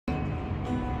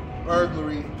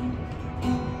burglary.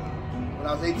 When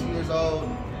I was 18 years old,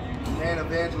 a man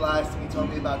evangelized to me, told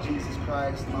me about Jesus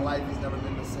Christ. My life has never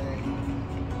been the same.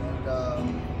 And I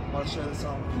want to share this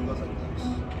song with you. It goes like this.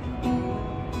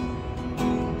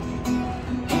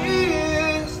 He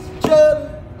is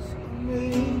jealous of me.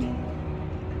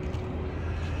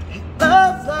 He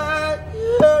loves like a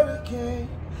hurricane.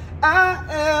 I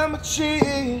am a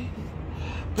tree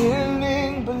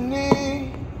bending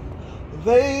beneath the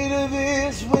weight of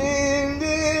his wind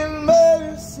and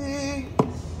mercy.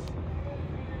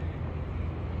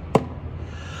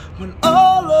 When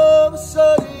all of a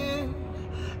sudden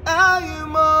I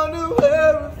am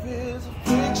unaware of his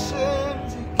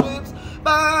afflictions eclipsed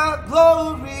by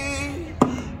glory,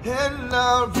 and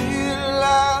I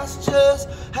realize just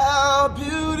how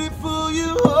beautiful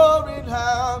you are and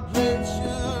how great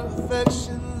your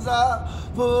affections are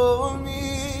for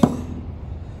me.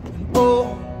 And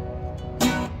oh,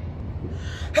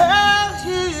 how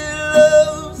he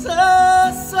loves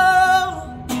us so.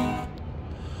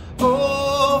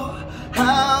 Oh,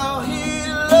 how he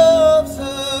loves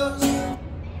us.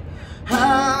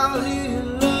 How he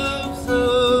loves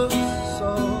us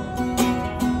so.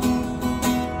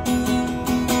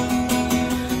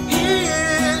 He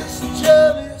is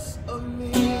jealous of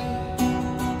me.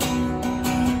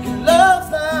 He loves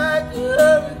like a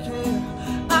hurricane.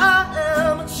 I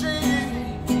am a tree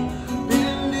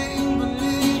bending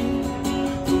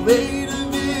beneath the weight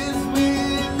of his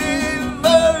wind and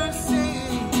mercy.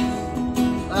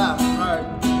 Alright.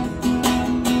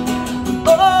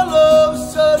 All of a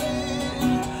sudden,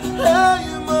 I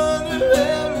am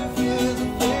unaware of his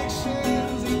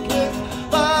afflictions eclipsed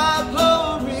by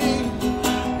glory,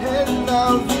 and I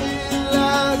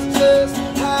realize just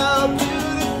how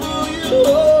beautiful you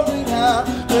are and how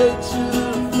great your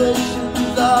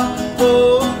affections are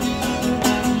for me.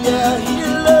 Yeah, he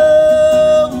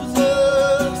loves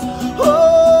us.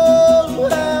 Oh,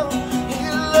 how he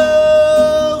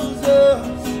loves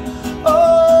us.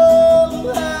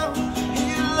 Oh, how he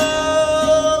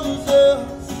loves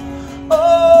us.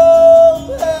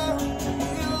 Oh, how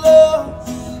he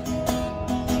loves.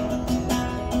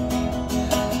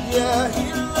 Yeah, he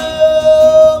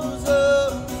loves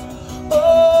us.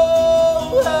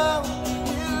 Oh, how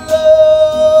he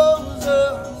loves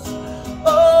us. Oh,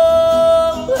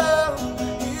 how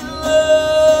he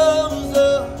loves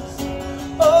us.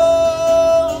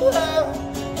 Oh, how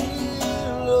he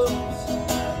loves.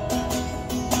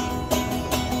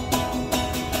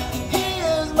 He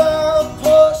is my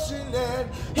portion and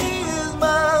he is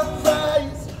my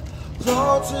prize.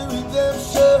 Drawn to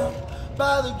redemption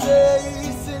by the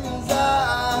grace in his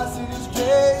eyes. In his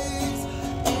grace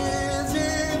is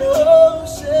an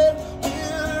ocean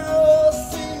we're all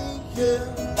sinking.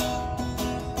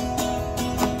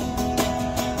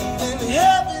 Then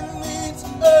heaven meets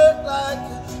earth like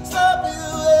a sloppy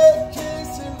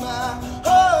case, and my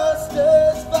heart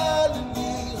starts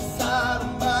violently inside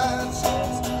of my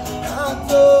chest. I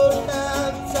don't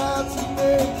have time to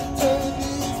maintain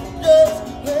these regrets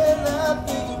when I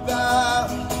think about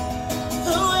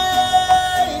the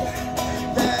way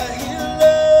that he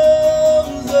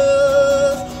loves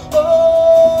us. Oh,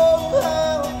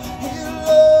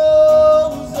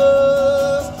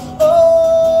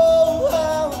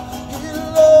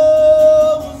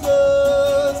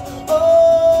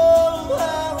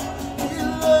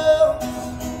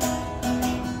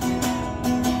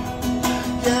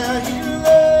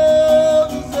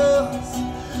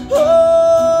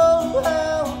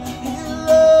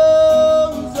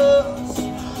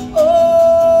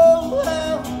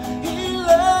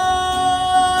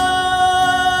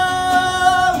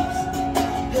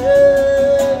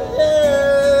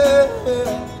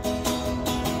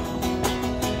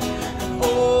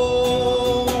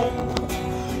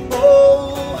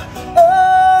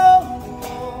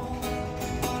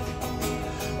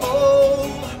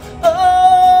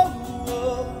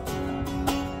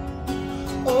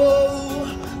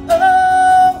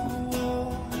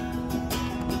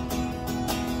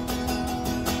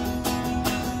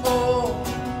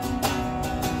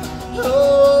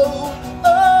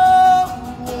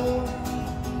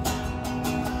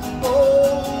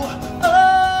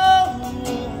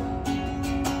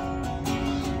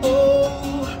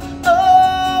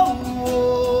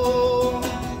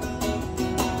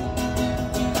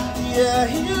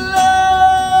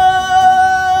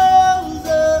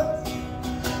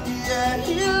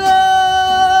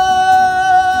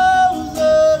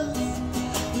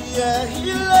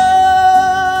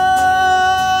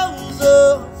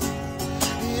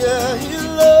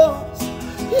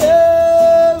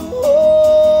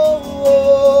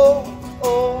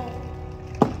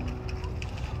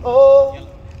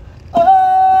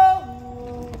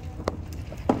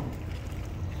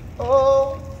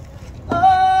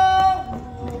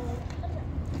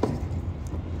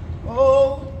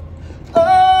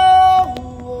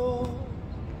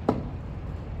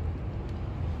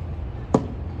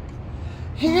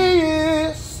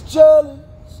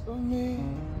 jealous of me.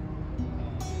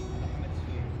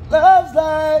 Love's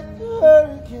like a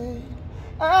hurricane,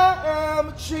 I am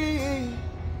a tree,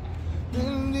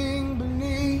 bending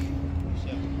beneath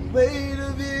the weight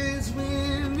of his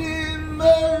wind in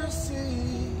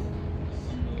mercy.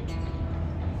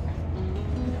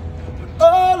 But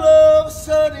all of a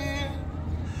sudden,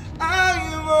 I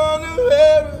am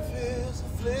unaware of his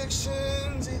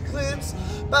afflictions eclipsed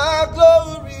by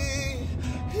glory,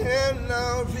 and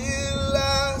I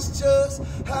realize just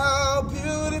how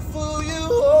beautiful you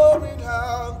are and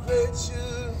how great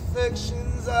your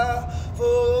affections are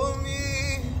for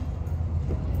me.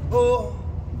 Oh,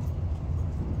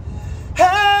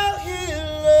 how he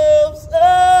loves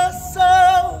us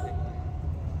so.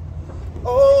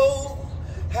 Oh,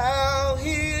 how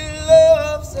he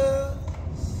loves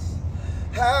us.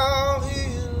 How